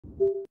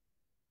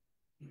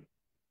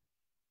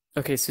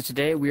Okay, so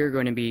today we are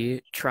going to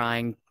be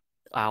trying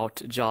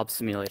out Job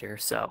Simulator,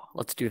 so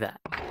let's do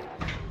that.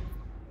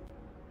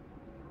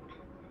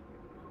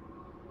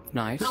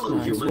 Nice, Hello,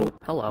 nice. human. Oh,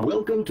 hello.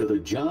 Welcome to the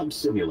Job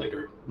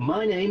Simulator.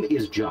 My name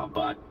is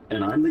JobBot,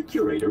 and I'm the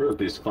curator of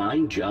this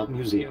fine job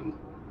museum.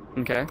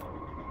 Okay.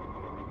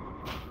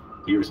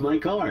 Here's my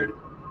card.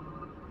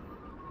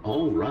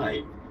 All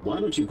right. Why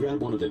don't you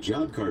grab one of the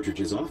job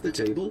cartridges off the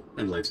table,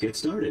 and let's get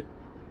started.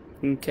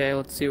 Okay,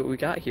 let's see what we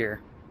got here.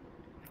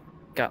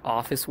 Got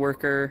office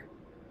worker,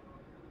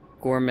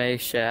 gourmet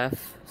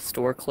chef,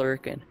 store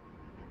clerk, and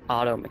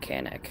auto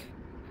mechanic.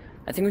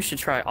 I think we should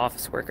try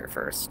office worker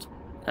first.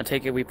 I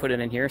take it we put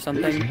it in here or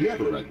something? There's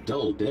never a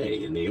dull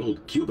day in the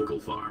old cubicle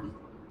farm.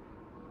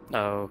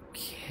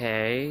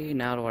 Okay,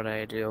 now what do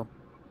I do?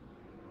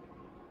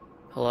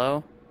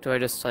 Hello? Do I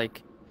just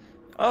like...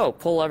 Oh,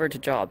 pull lever to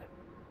job.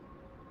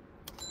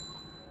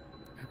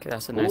 Okay,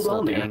 that's a nice Hold little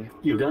on there. thing.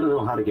 You gotta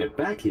know how to get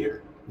back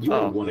here. You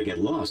Oh. don't want to get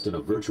lost in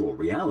a virtual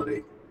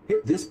reality.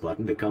 Hit this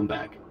button to come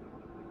back.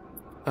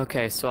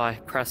 Okay, so I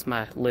press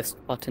my list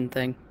button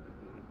thing.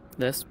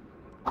 This.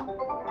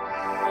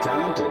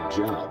 Time to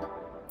job.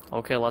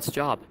 Okay, let's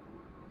job.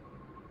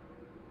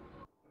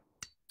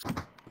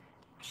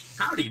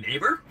 Howdy,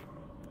 neighbor.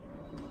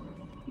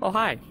 Oh,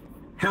 hi.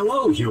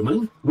 Hello,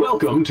 human.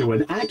 Welcome to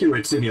an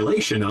accurate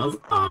simulation of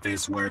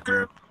office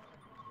worker.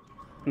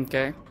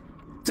 Okay.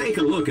 Take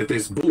a look at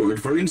this board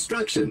for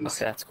instructions.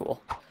 Okay, that's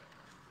cool.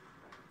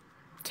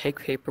 Take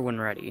paper when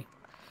ready.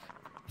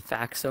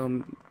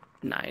 Faxo,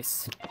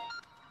 nice.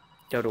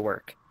 Go to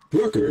work.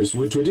 Workers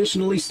would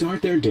traditionally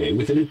start their day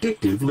with an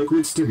addictive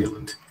liquid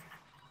stimulant.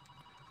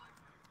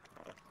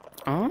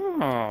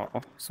 Oh,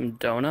 some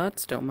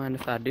donuts? Don't mind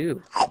if I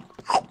do.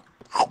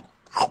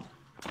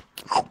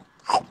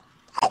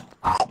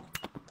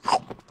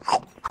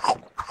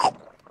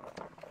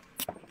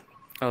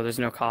 Oh, there's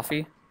no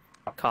coffee?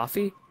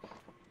 Coffee?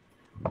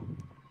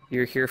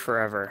 You're here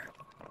forever.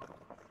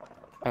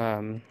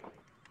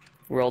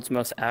 World's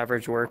most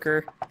average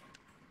worker.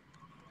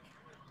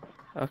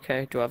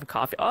 Okay, do I have a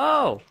coffee?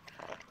 Oh!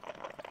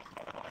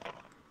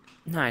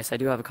 Nice, I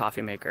do have a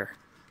coffee maker.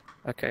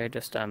 Okay,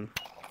 just,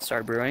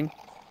 start brewing.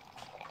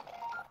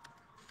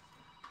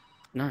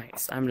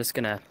 Nice, I'm just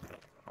gonna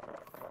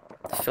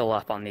fill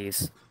up on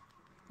these.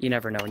 You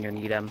never know when you'll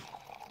need them.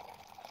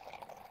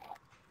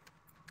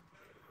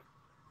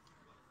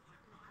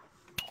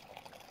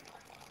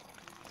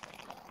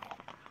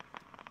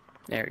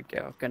 There we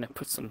go. Gonna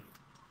put some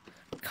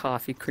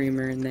coffee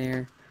creamer in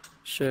there,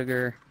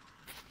 sugar.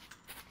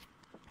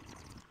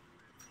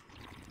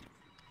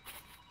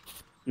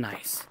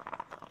 Nice.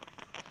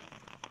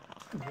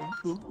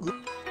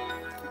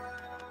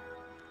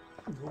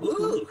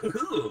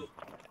 Ooh.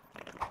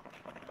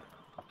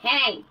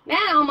 Hey,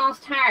 that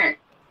almost hurt.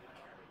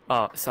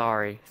 Oh,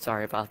 sorry.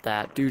 Sorry about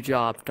that. Do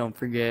job, don't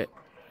forget.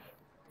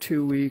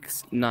 2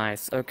 weeks.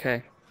 Nice.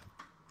 Okay.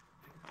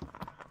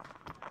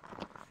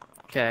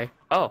 Okay.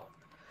 Oh.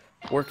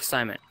 Work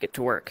assignment. Get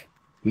to work.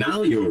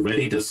 Now you're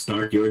ready to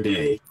start your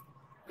day.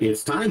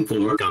 It's time for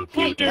Hey,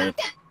 computer.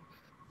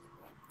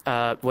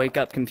 Wake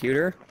up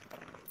computer?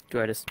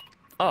 Do I just...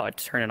 Oh, I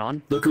just turn it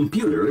on? The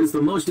computer is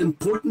the most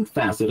important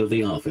facet of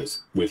the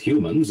office, with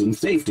humans and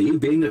safety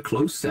being a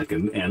close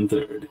second and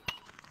third.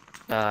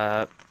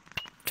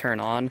 Turn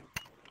on.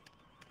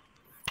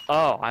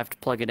 Oh, I have to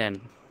plug it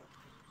in.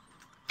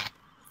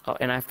 Oh,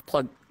 and I have to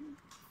plug...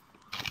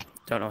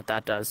 Don't know what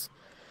that does.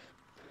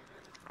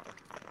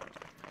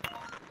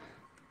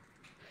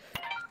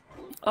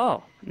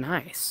 Oh,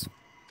 nice.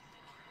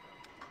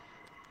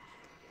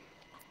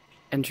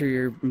 Enter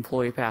your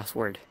employee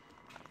password.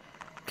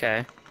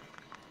 Okay.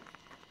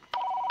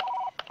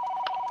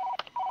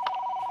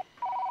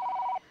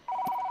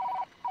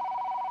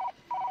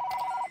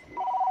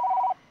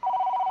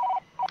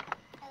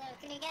 Hello,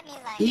 can you get me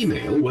like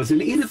Email was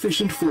an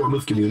inefficient form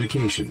of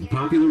communication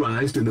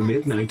popularized in the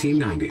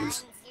mid-1990s. line 0,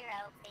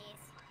 please?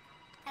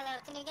 Hello,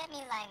 can you get me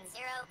line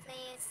 0,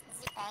 please?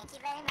 Thank you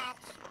very much.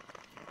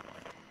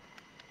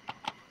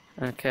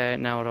 Okay,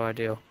 now what do I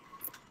do?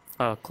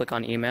 Oh, click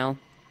on email.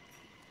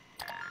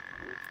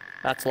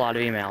 That's a lot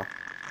of email.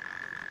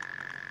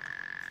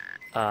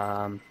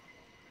 I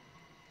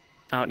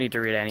don't need to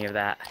read any of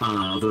that.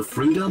 Ah, the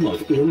freedom of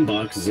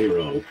Inbox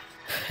Zero.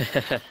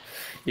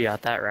 You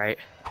got that right.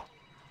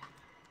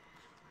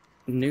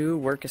 New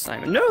work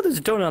assignment. No, there's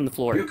a donut on the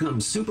floor. Here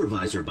comes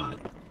Supervisor Bot.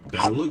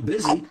 Better look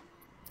busy.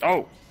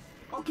 Oh,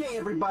 Okay,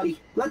 everybody,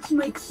 let's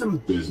make some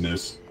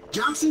Business.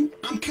 Johnson,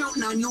 I'm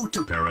counting on you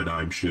to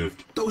Paradigm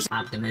shift. those.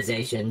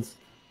 Optimizations.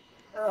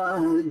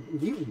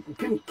 You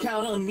can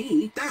count on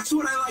me. That's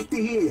what I like to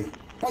hear.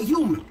 Hey,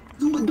 human,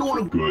 you've been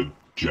doing a Good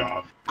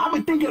job. I've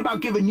been thinking about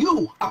giving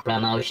you a.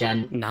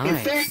 Promotion. In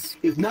nice. fact,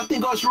 if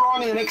nothing goes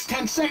wrong in the next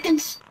 10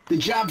 seconds, the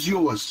job's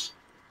yours.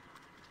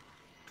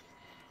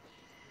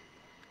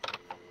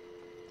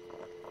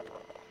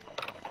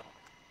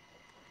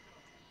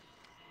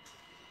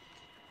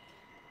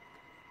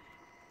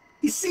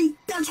 You see,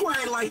 that's why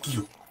I like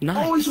you. Nice.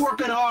 Always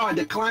working hard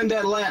to climb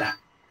that ladder.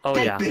 Oh,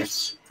 Take yeah.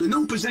 this. The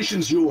new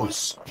position's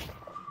yours.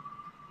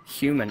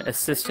 Human,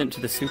 assistant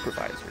to the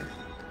supervisor.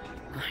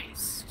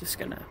 Nice. Just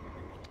gonna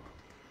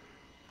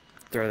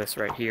throw this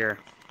right here.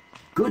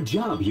 Good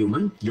job,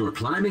 human. You're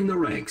climbing the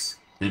ranks.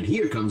 And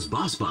here comes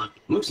BossBot.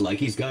 Looks like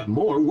he's got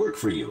more work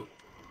for you.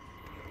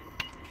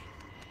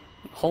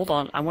 Hold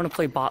on, I want to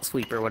play Bot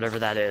Sweeper, whatever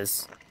that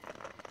is.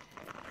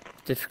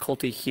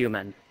 Difficulty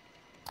human.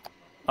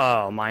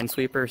 Oh,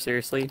 Minesweeper,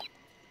 seriously?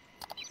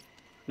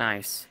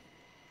 Nice.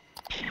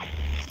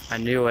 I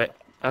knew it.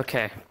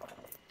 Okay.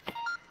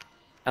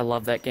 I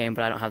love that game,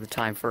 but I don't have the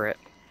time for it.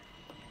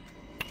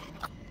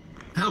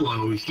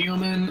 Hello,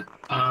 human.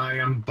 I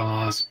am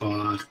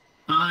BossBot.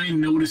 I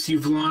notice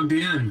you've logged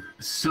in,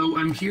 so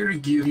I'm here to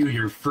give you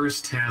your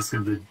first task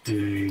of the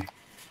day.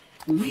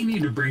 We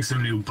need to bring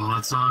some new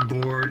bots on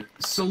board,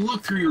 so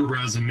look through your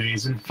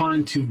resumes and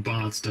find 2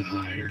 bots to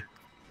hire.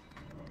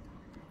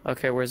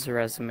 Okay, where's the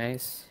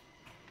resumes?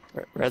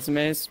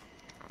 Resumes?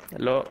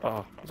 Hello?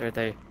 Oh, are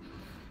they?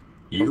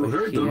 You Over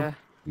heard here? them.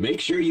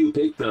 Make sure you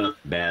pick the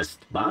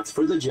best bots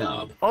for the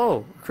job.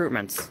 Oh,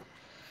 recruitments.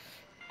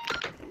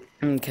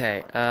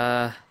 Okay,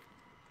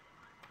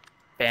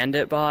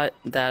 Bandit bot?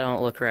 That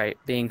don't look right.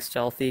 Being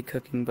stealthy,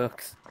 cooking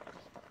books.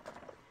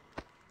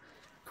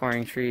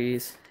 Corning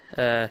trees.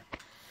 Okay,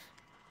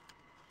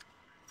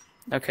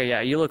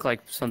 yeah, you look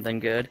like something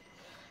good.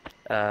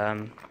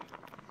 Let's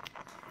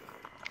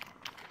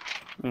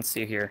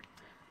see here.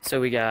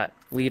 So we got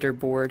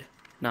leaderboard.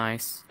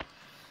 Nice.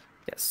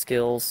 Got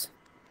skills.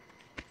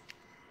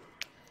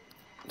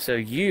 So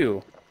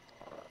you,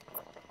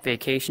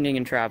 vacationing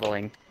and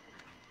traveling,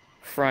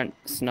 front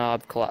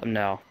snob club.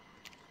 No,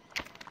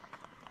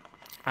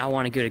 I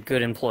want to get a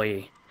good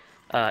employee,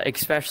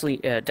 especially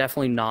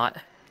definitely not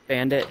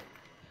bandit.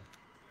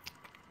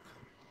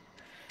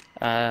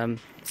 So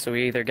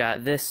we either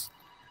got this.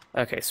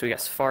 Okay, so we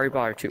got Safari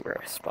Bot or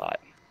Tourist Spot.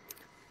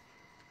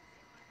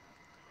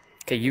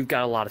 Okay, you've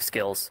got a lot of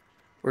skills.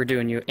 We're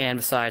doing you, and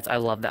besides, I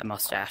love that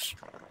mustache.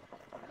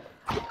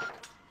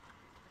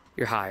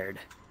 You're hired.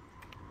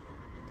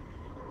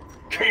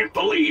 Can't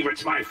believe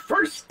it's my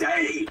first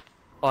day.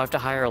 Oh, I have to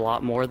hire a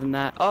lot more than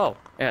that? Oh,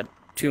 yeah,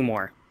 2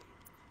 more.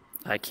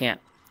 I can't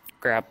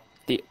grab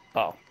the...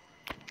 Oh.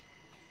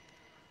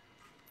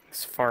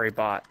 Safari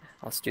Bot.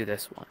 Let's do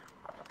this one.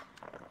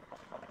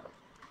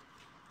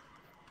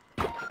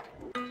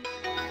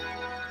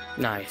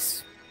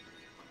 Nice.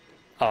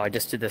 Oh, I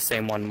just did the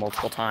same one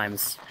multiple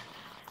times.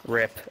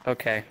 RIP.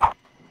 Okay.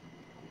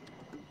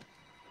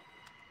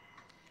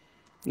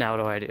 Now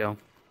what do I do?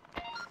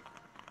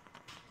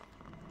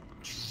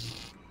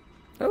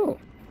 Oh.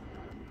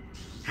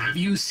 Have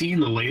you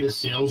seen the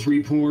latest sales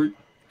report?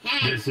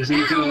 Hey, This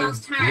isn't that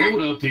almost good. hurt.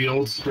 Load up the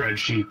old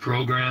spreadsheet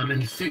program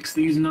and fix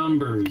these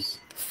numbers.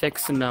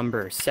 Fix a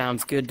number.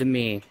 Sounds good to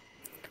me.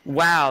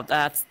 Wow,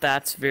 that's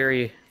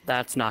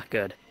not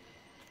good.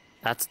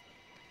 That's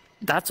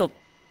a...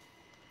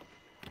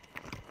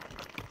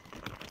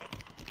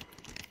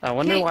 I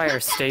wonder why our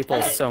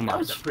staples so That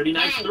was much. a pretty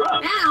nice Hey, throw.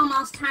 that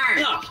almost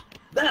hurt. Ugh,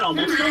 that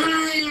almost Come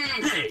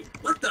hurt. on. Hey,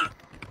 what the?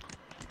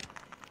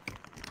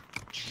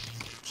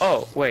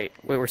 Oh, wait,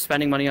 we're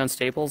spending money on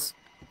staples?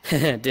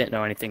 Didn't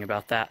know anything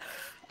about that.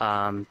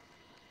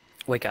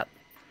 Wake up.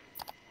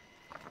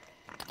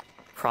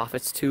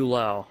 Profit's too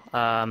low.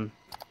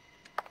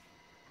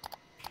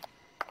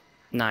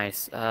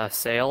 Nice.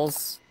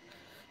 Sales.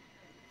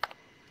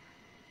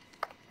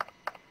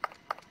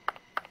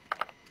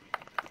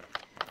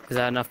 Is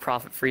that enough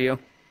profit for you?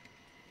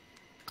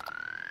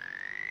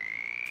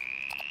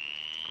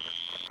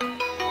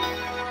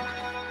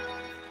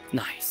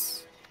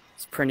 Nice.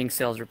 It's printing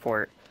sales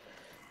report.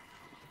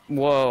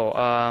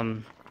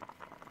 Whoa,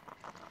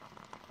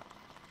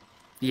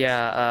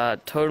 yeah,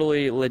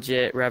 totally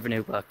legit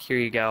revenue book. Here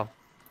you go.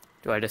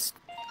 Do I just...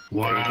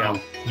 Wow,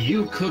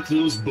 you cook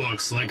those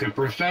books like a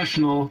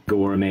professional.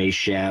 Gourmet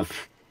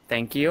chef.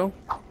 Thank you.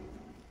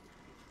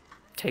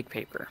 Take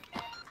paper.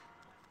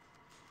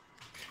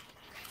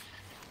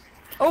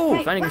 Oh,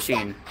 Wait, vending what's that?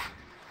 machine.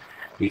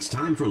 It's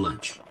time for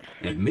lunch.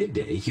 At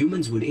midday,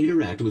 humans would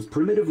interact with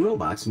primitive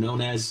robots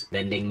known as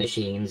Vending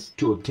machines.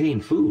 to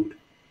obtain food.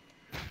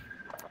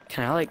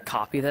 Can I, like,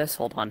 copy this?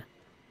 Hold on.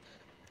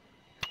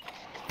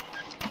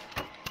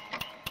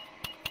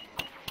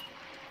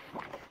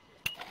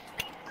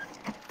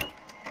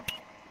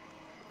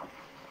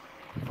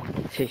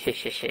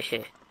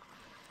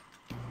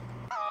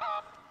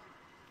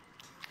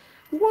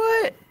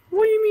 What?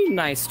 What do you mean,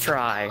 nice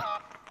try?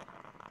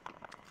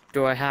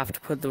 Do I have to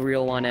put the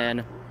real one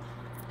in?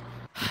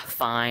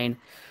 Fine.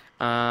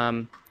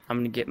 I'm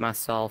gonna get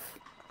myself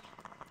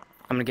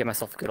a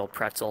good old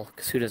pretzel,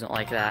 because who doesn't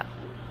like that?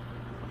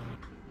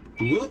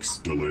 Looks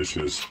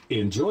delicious.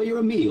 Enjoy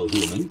your meal,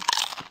 human.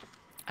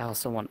 I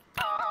also want...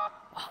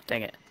 Oh,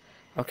 dang it.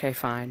 Okay,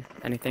 fine.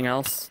 Anything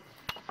else?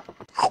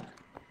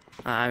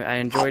 I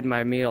enjoyed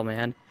my meal,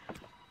 man.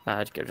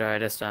 I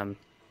just,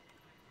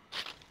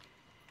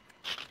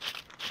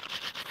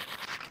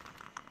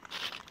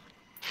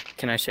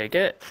 Can I shake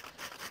it?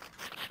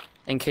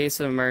 In case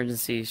of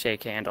emergency,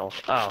 shake handle.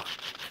 Oh.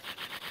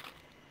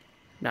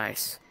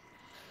 Nice.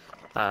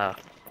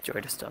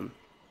 Joy system.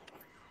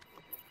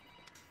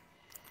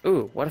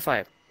 Ooh, what if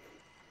I...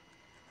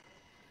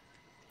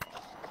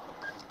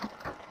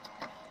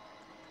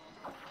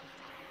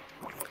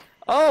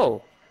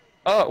 Oh!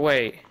 Oh,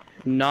 wait.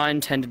 Not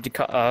intended to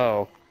cut...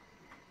 Oh.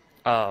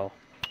 Oh.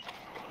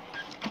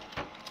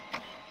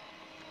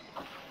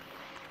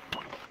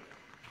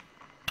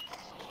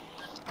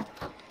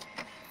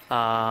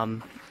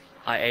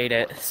 I ate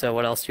it, so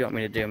what else do you want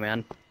me to do,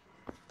 man?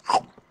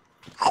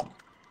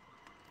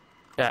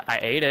 Yeah, I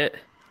ate it.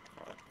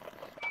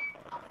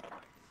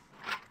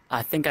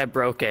 I think I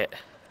broke it.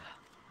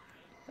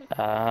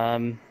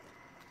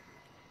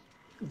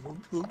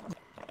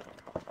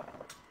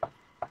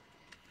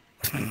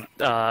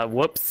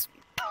 Whoops.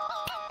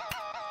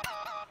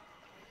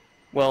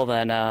 Well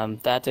then,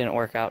 that didn't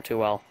work out too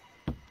well.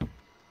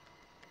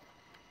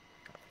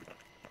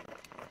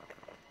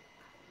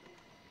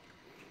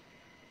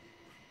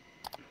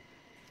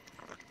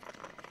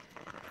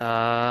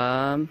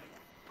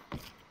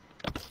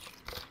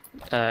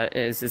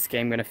 Is this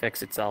game gonna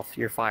fix itself?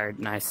 You're fired.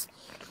 Nice.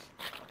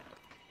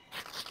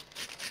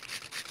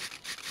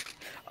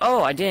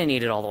 Oh, I didn't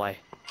eat it all the way.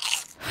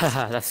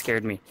 Haha, that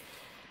scared me.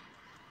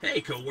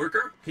 Hey,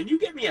 coworker, can you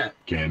get me a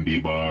Candy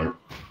bar.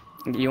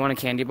 You want a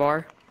candy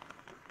bar?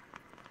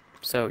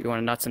 So, you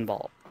want a nuts and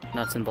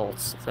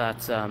bolts.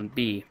 That's,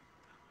 B.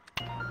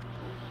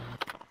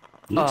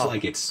 Looks Oh.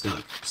 like it's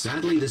stuck.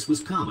 Sadly, this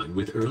was common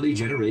with early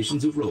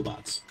generations of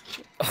robots.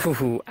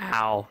 Ooh,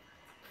 ow.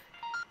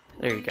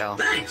 There you go.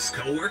 Thanks,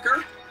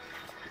 coworker.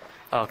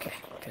 Okay,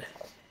 good.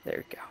 There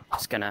you go.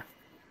 Just gonna...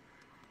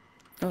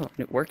 Oh,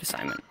 new work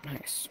assignment.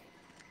 Nice.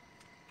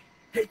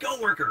 Hey,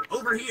 coworker,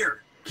 over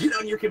here. Get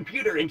on your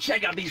computer and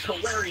check out these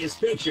hilarious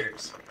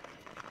pictures.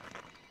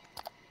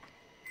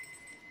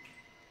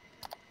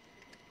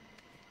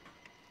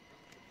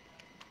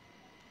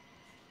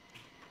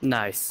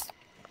 Nice.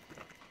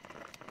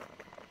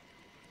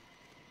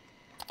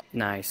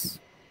 Nice.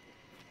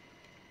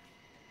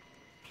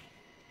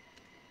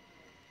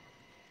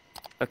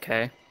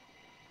 Okay.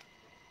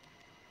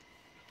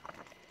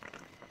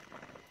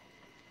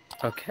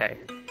 Okay.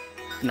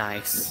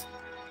 Nice.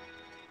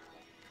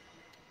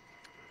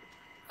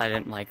 I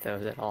didn't like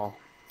those at all.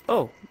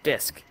 Oh,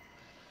 disc.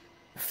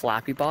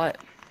 Flappy Bot.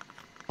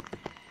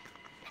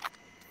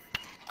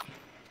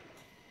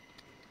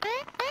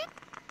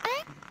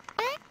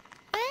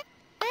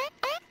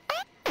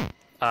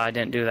 I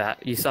didn't do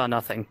that. You saw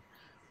nothing.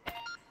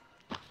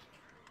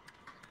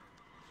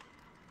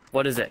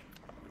 What is it?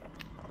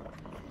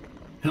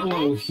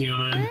 Hello,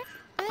 human.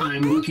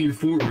 I'm looking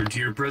forward to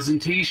your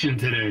presentation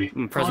today.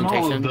 Presentation?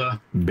 On all of the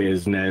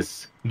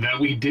Business. that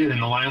we did in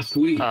the last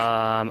week.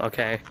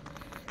 Okay.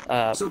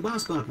 So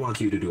BossBot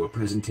wants you to do a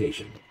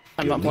presentation.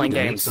 I'm You'll not playing need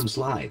to make games. some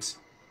slides.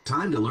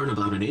 Time to learn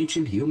about an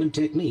ancient human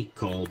technique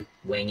called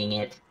Winging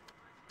it.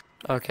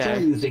 try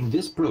Okay. using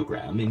this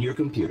program in your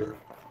computer.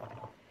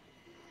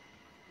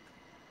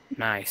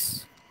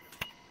 Nice.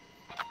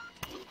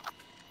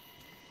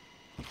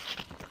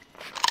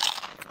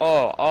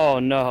 Oh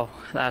no.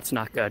 That's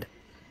not good.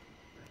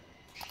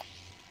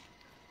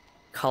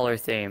 Color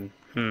theme.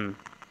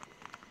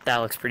 That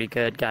looks pretty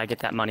good. Gotta get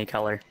that money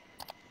color.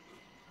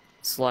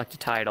 Select a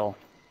title.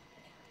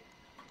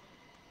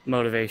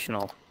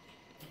 Motivational.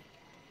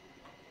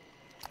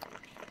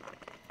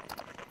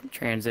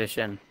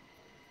 Transition.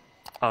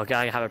 Oh,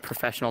 gotta have a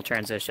professional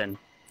transition.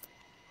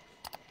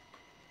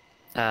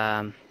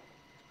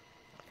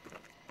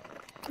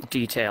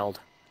 Detailed.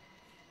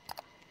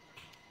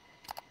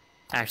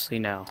 Actually,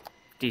 no.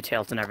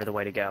 Detailed's never the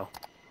way to go.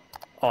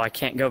 Oh, I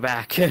can't go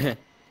back.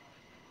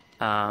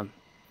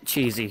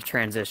 Cheesy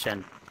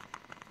transition.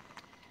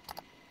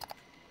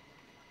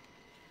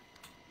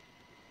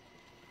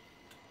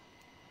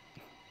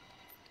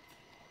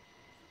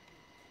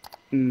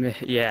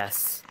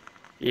 Yes.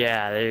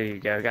 Yeah, there you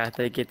go. Got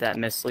to get that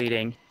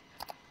misleading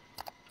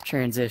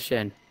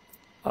transition.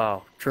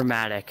 Oh,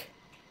 dramatic.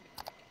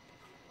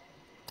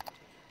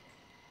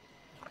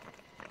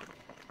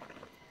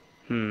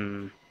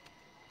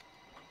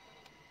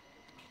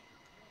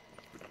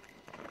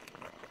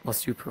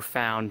 Let's do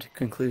profound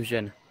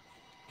conclusion.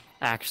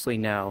 Actually,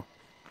 no.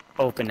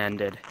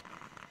 Open-ended.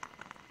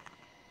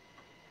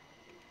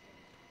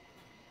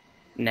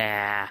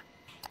 Nah.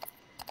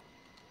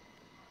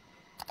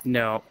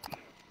 No.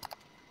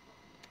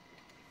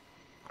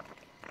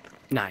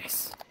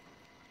 Nice.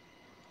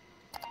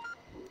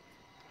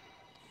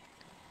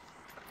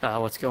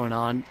 What's going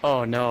on?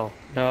 Oh no.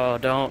 No,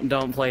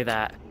 don't play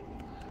that.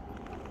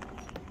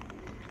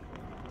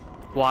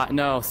 Why?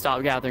 No,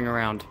 stop gathering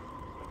around.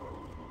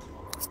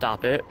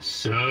 Stop it.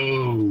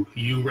 So,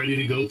 you ready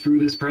to go through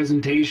this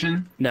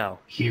presentation? No.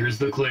 Here's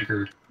the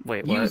clicker.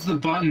 Wait, what? Use the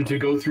button to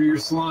go through your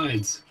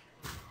slides.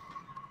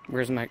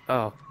 Where's my...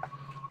 Oh.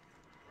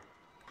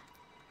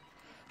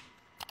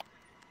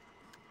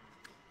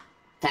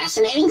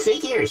 Fascinating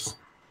figures.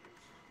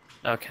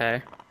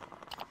 Okay.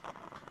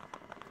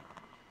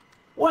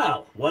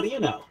 Well, what do you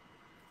know?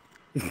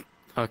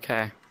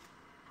 Okay.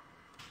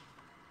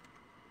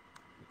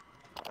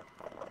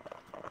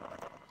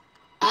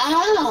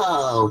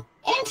 Oh,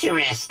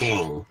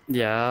 interesting.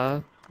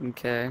 Yeah,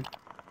 okay.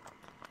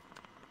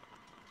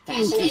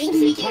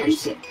 Fascinating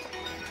figures.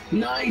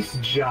 Nice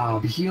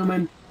job,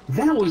 human.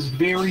 That was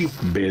very...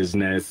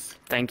 Business.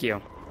 Thank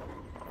you.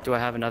 Do I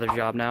have another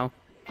job now?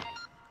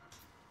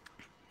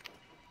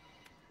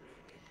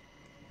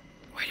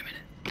 Wait a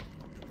minute.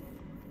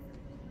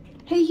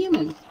 Hey,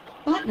 human.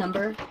 Bot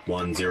number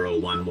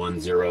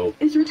 10110.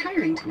 is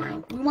retiring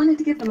tomorrow. We wanted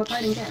to give them a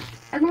parting gift.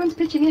 Everyone's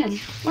pitching in.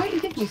 Why don't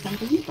you give me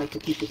something you'd like to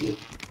keep with you?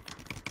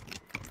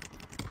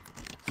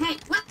 Hey,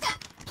 what the?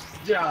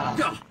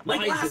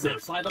 Why isn't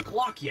it 5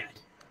 o'clock yet?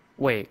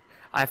 Wait,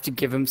 I have to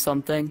give him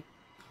something?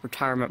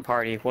 Retirement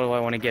party. What do I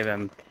want to give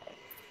him?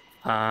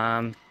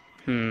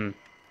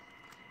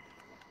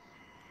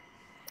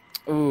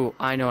 Ooh,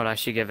 I know what I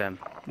should give him.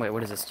 Wait,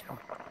 what does this do? No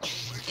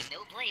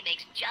play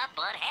makes Job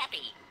Bot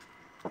happy.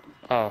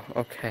 Oh,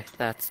 okay.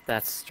 That's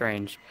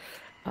strange.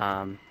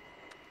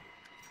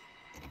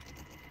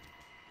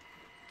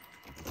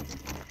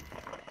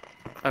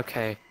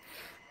 Okay.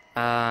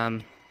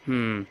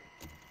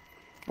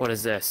 What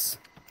is this?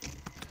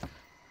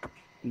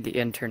 The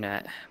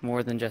internet.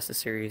 More than just a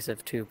series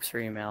of tubes for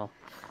email.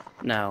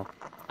 No.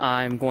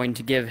 I'm going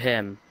to give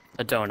him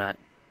a donut.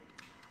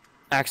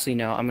 Actually,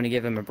 no. I'm going to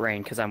give him a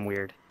brain because I'm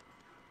weird.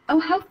 Oh,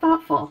 how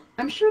thoughtful.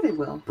 I'm sure they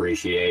will.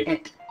 Appreciate.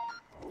 It.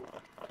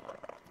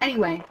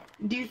 Anyway,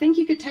 do you think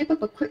you could type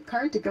up a quick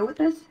card to go with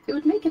this? It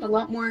would make it a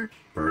lot more...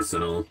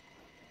 Personal.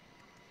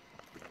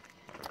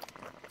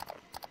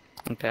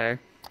 Okay.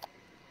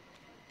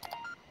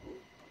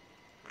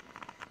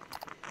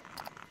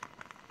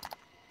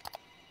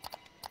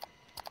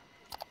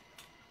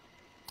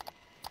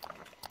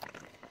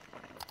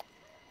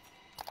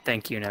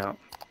 Thank you note.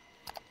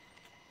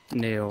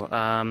 New,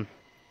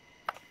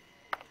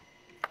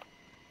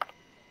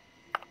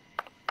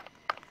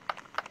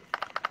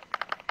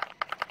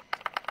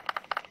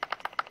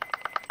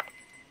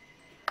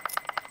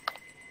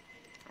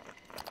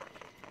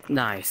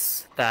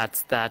 Nice.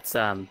 That's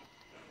definitely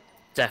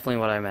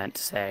what I meant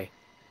to say.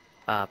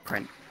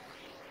 Print.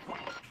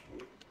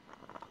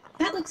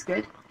 That looks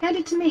good. Hand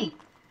it to me.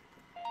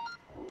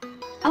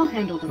 I'll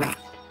handle the rest.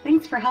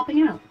 Thanks for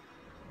helping out.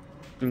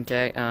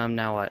 Okay,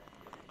 now what?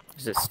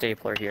 There's a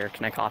stapler here.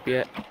 Can I copy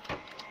it?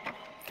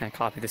 Can I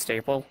copy the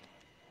staple?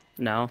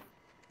 No?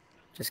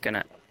 Just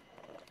gonna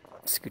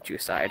scoot you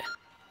aside.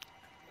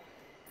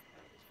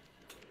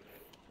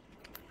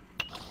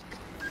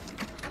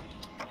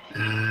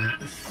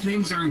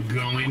 Things aren't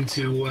going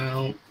too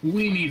well.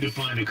 We need to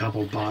find a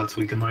couple bots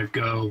we can let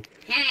go.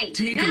 Hey,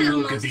 Take a you're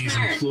look at almost these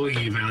done.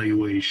 employee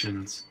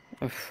evaluations.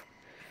 Oof.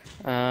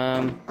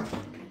 Oh.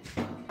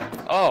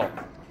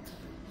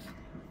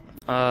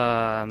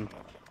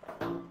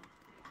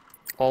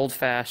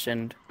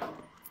 Old-fashioned,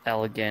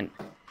 elegant,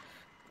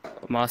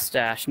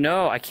 mustache.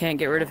 No, I can't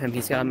get rid of him.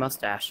 He's got a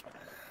mustache.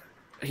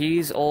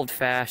 He's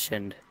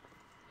old-fashioned.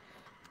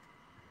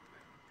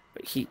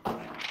 But he...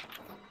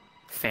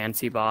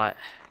 Fancy bot,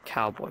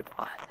 cowboy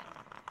bot.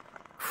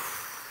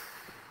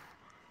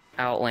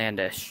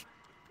 Outlandish.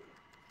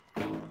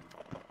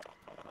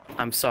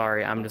 I'm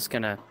sorry, I'm just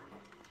gonna...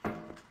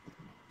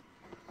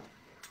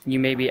 You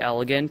may be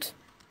elegant,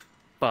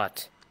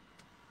 but...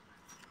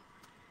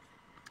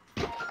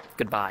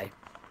 Goodbye.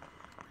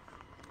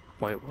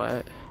 Wait,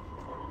 what?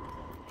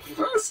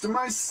 First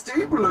my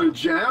stapler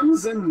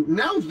jams, and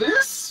now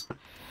this?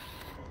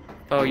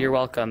 Oh, you're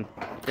welcome.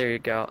 There you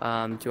go.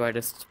 Do I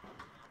just...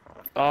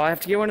 Oh, I have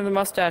to get one of the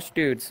mustache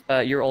dudes.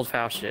 You're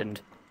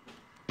old-fashioned.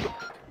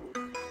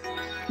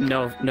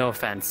 No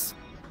offense.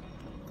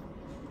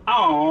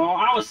 Oh,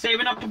 I was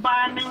saving up to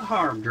buy a new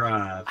hard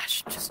drive. I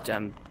should just,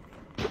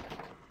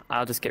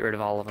 I'll just get rid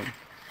of all of them.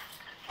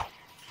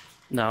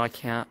 No, I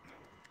can't.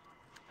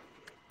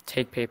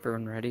 Take paper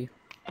when ready.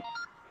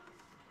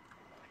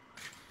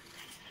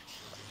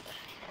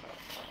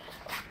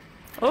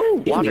 Oh,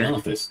 In the water.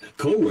 office,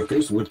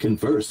 co-workers would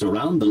converse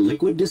around the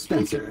liquid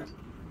dispenser.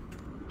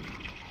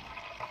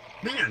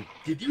 Man,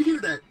 did you hear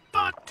that?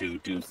 Bot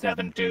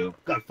 2272.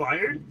 Got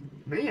fired?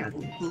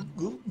 Man.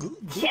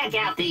 Check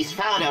out these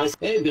photos.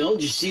 Hey, Bill,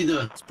 did you see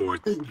the...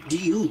 Sport. do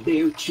you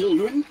bear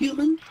children,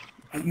 human?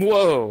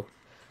 Whoa.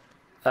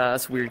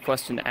 That's a weird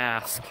question to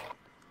ask.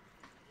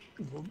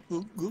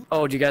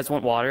 Oh, do you guys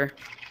want water?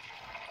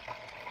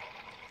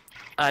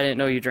 I didn't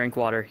know you drank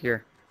water.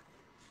 Here.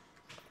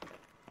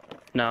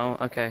 No?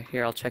 Okay,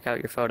 here, I'll check out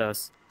your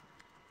photos.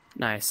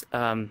 Nice.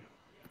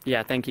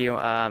 Yeah, thank you.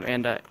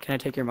 And, can I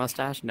take your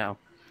mustache? No.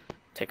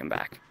 Take him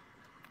back.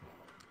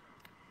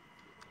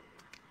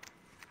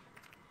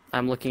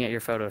 I'm looking at your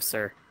photos,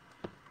 sir.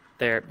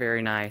 They're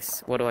very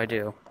nice. What do I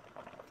do?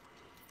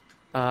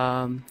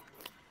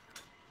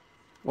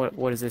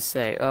 What does this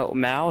say? Oh,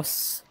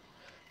 mouse.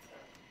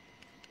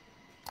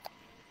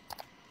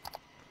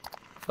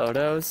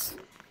 Photos.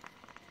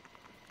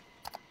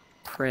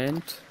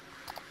 Print.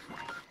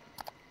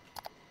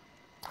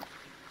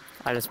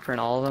 I just print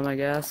all of them, I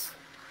guess.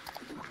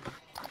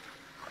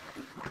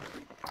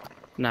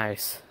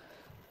 Nice.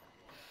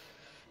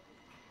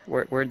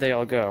 Where'd they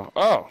all go?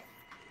 Oh!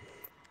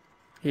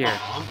 Here.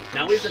 Aw,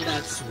 now isn't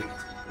that sweet?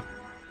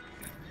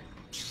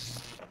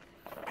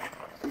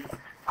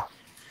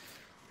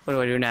 What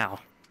do I do now?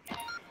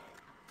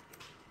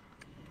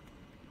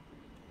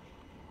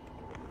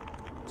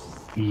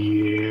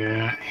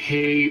 Yeah,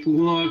 hey,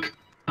 look,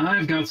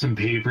 I've got some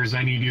papers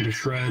I need you to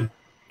shred.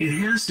 It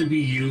has to be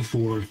you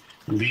for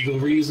legal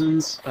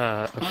reasons.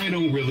 Okay. I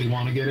don't really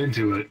want to get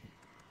into it.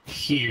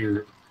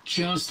 Here,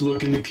 just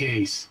look in the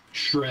case.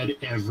 Shred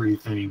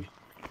everything.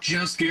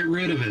 Just get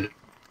rid of it.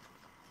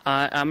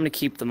 I'm gonna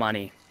keep the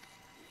money.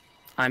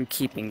 I'm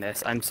keeping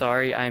this. I'm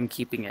sorry, I'm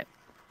keeping it.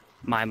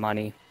 My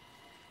money.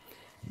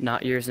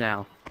 Not yours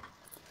now.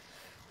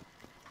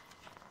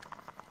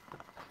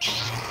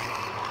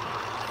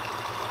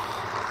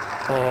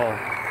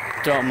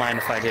 Oh, don't mind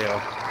if I do.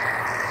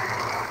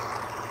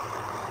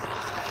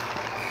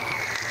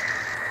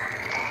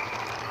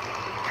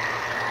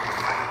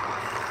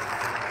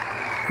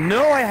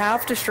 No, I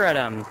have to shred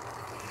him.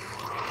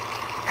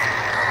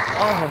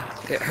 Oh,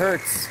 it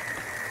hurts.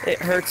 It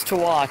hurts to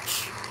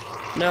watch.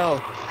 No.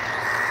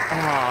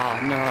 Ah,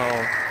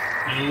 no.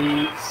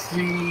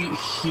 See,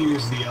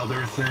 here's the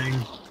other thing.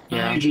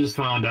 Yeah. I just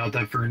found out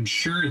that for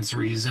insurance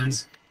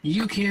reasons,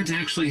 you can't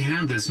actually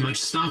have this much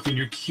stuff in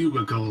your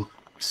cubicle.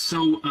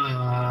 So,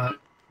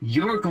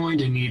 you're going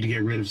to need to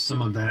get rid of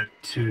some of that,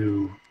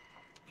 too.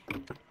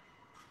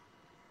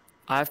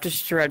 I have to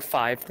shred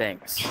 5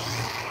 things.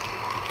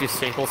 Do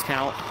staples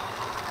count?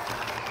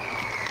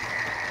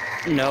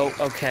 No,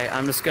 okay,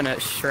 I'm just gonna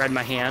shred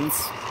my hands.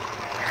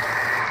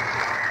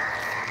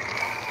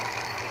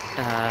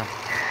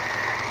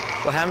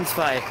 What happens if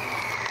I...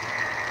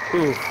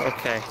 Ooh,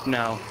 okay,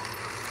 no.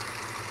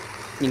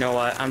 You know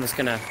what, I'm just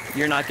gonna...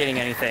 You're not getting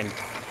anything.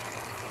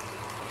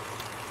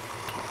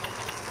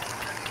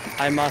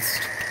 I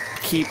must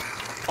keep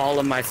all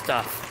of my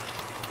stuff.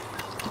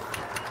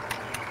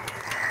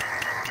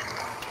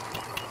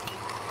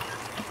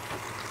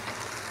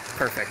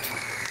 Perfect.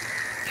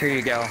 Here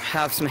you go.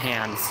 Have some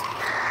hands.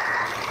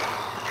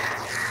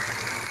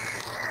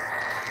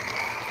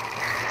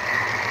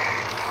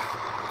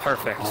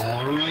 Perfect.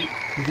 Alright,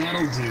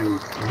 that'll do.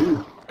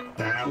 Ooh,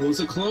 that was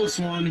a close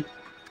one.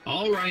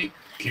 Alright,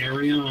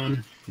 carry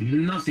on.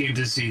 Nothing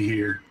to see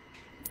here.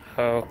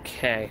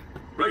 Okay.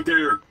 Right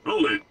there.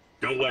 Hold it.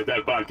 Don't let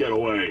that bot get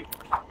away.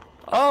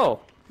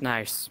 Oh,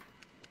 nice.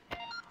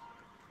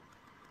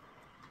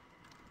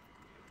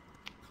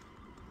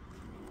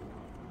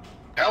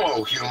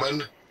 Hello,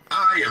 human.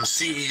 I am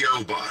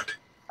CEO Bot.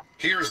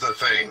 Here's the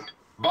thing.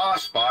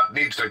 Boss Bot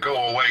needs to go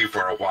away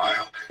for a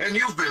while, and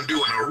you've been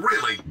doing a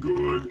really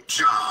good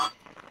job.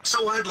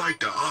 So I'd like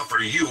to offer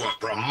you a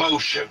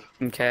promotion.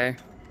 Okay.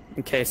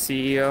 Okay,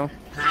 CEO.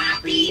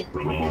 Happy.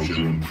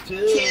 Promotion.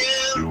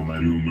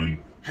 Human.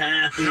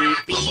 Happy.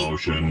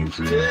 Promotion.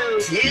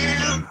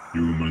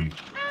 Human.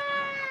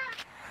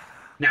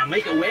 Now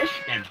make a wish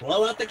and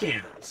blow out the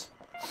candles.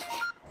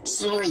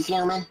 Sorry,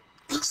 human.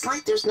 Looks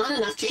like there's not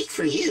enough cake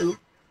for you.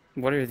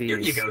 What are these? Here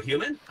you go,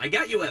 human. I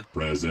got you a...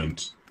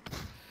 Present.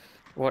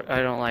 What?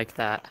 I don't like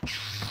that.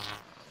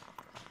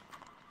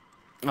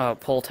 Oh,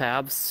 pull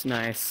tabs.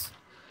 Nice.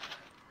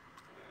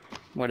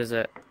 What is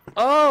it?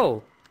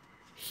 Oh!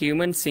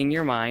 Human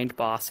Senior Mind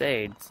Boss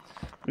Aids.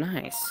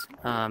 Nice.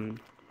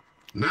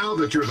 Now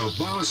that you're the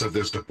boss of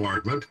this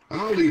department,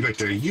 I'll leave it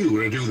to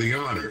you to do the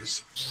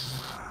honors.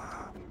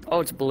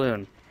 Oh, it's a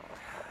balloon.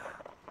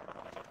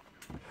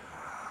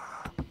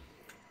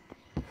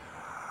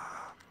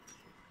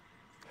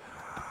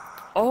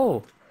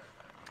 Oh!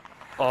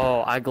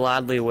 Oh, I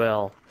gladly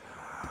will.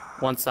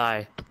 Once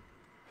I...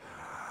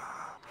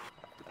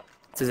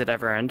 Does it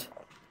ever end?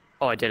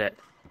 Oh, I did it.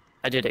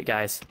 I did it,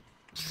 guys.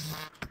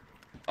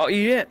 Oh,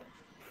 you did it!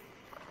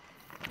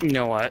 You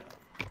know what?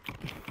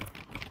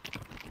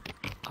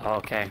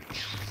 Okay.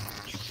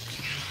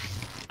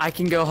 I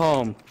can go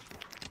home.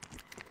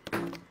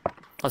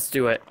 Let's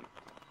do it.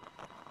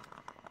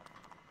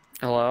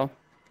 Hello?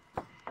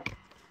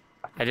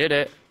 I did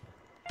it.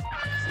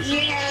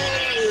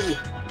 Yay!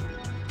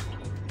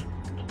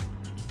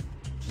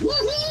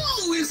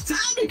 Woohoo! It's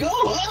time to go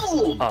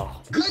home!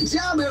 Oh. Good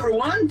job,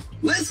 everyone!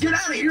 Let's get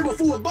out of here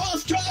before the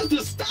boss tries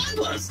to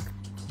stop us!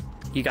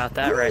 You got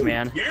that right,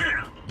 man.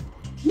 Yeah!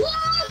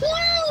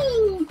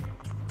 Woohoo!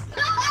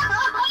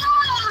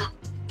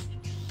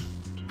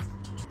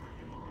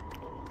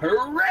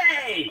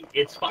 Hooray!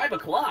 It's 5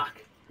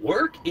 o'clock.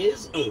 Work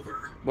is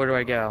over. Where do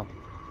I go?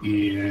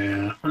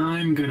 Yeah,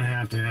 I'm gonna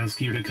have to ask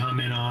you to come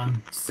in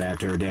on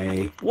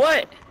Saturday.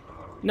 What?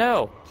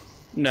 No.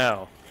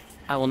 No.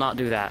 I will not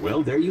do that.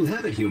 Well, there you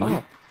have it, human.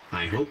 Oh.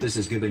 I hope this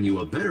has given you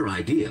a better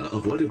idea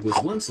of what it was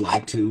once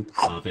like to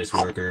office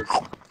worker.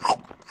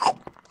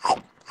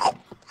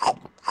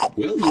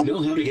 Well, you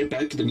know how to get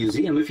back to the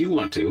museum if you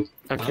want to.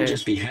 Okay. I'll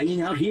just be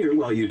hanging out here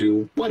while you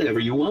do whatever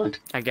you want.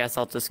 I guess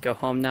I'll just go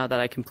home now that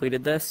I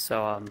completed this,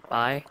 so,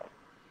 bye.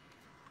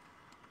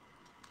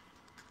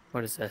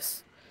 What is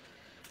this?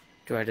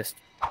 Do I just...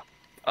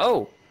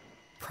 Oh!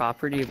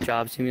 Property of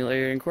Job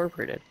Simulator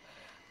Incorporated.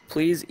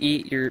 Please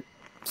eat your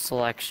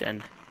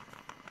selection.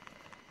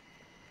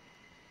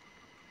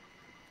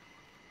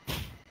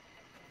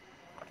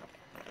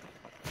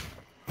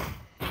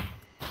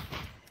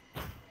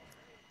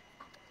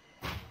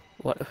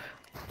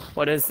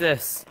 What is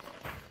this?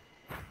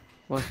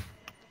 What?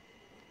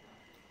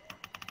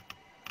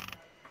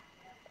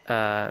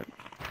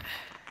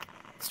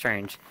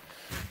 Strange.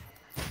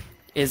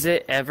 Is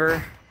it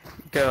ever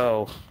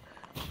go?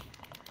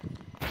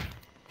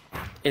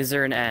 Is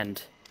there an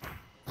end?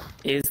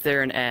 Is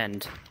there an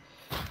end?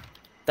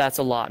 That's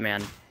a lot,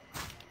 man.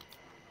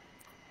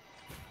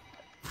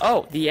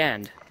 Oh, the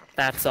end.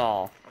 That's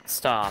all.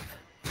 Stop.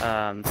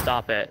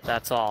 Stop it.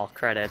 That's all.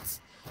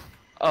 Credits.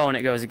 Oh, and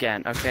it goes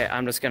again. Okay,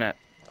 I'm just gonna...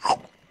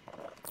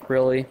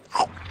 Really?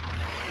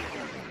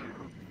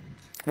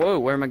 Whoa,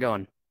 where am I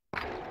going?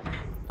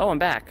 Oh, I'm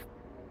back.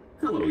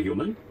 Hello,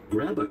 human.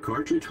 Grab a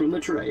cartridge from the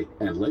tray,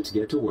 and let's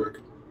get to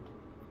work.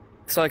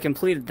 So I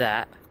completed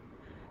that.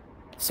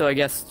 So I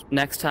guess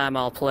next time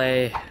I'll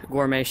play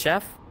Gourmet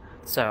Chef.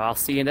 So I'll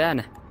see you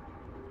then.